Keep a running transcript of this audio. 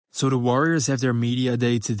So the Warriors have their media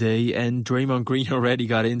day today, and Draymond Green already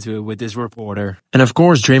got into it with this reporter. And of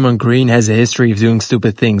course, Draymond Green has a history of doing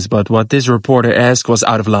stupid things, but what this reporter asked was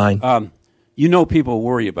out of line. You know people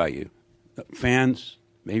worry about you. Fans,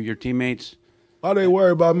 maybe your teammates. Why they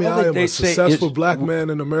worry about me? Well, I am a successful black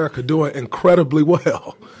man in America doing incredibly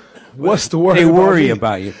well. What's the worry They about worry me?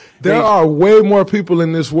 about you. There are way more people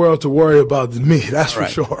in this world to worry about than me, that's for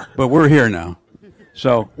sure. But we're here now.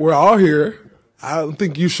 So we're all here. I don't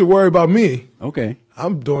think you should worry about me. Okay.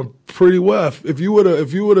 I'm doing pretty well. If you would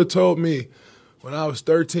have told me when I was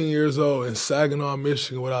 13 years old in Saginaw,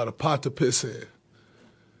 Michigan, without a pot to piss in,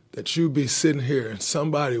 that you'd be sitting here and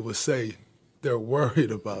somebody would say they're worried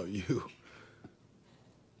about you,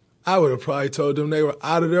 I would have probably told them they were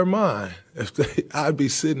out of their mind. I'd be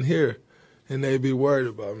sitting here and they'd be worried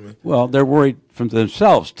about me. Well, they're worried from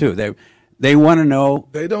themselves too. They want to know.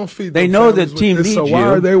 They don't feed. They know the team needs you. So why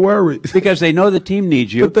are they worried? Because they know the team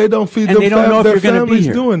needs you. But they don't feed them. And they don't know if you're going to be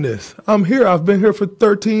here. Doing this. I'm here. I've been here for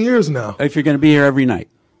 13 years now. If you're going to be here every night.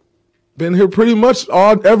 Been here pretty much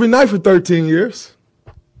every night for 13 years.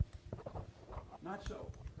 Not so.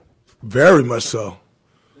 Very much so.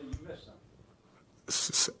 Then you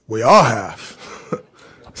missed some. We all have.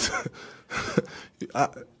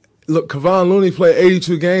 Look, Kevon Looney played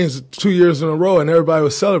 82 games 2 years in a row, and everybody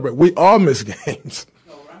was celebrating. We all miss games.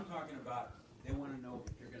 No, what I'm talking about, they want to know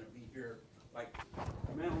if you're going to be here, like,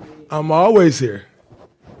 mentally. I'm always here.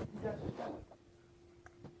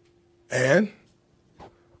 And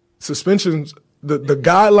suspensions, the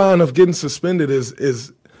guideline of getting suspended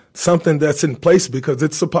is something that's in place because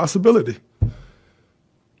it's a possibility.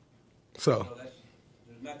 So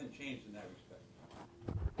there's nothing changed in that respect.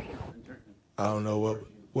 I don't know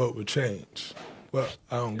what would change. Well,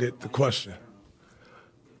 I don't get the question.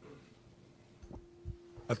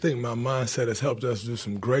 I think my mindset has helped us do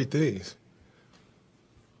some great things.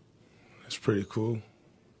 It's pretty cool.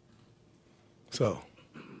 So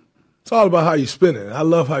it's all about how you spin it. I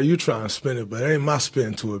love how you try and spin it, but it ain't my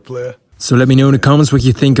spin to it, player. So let me know in the comments what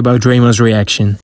you think about Draymond's reaction.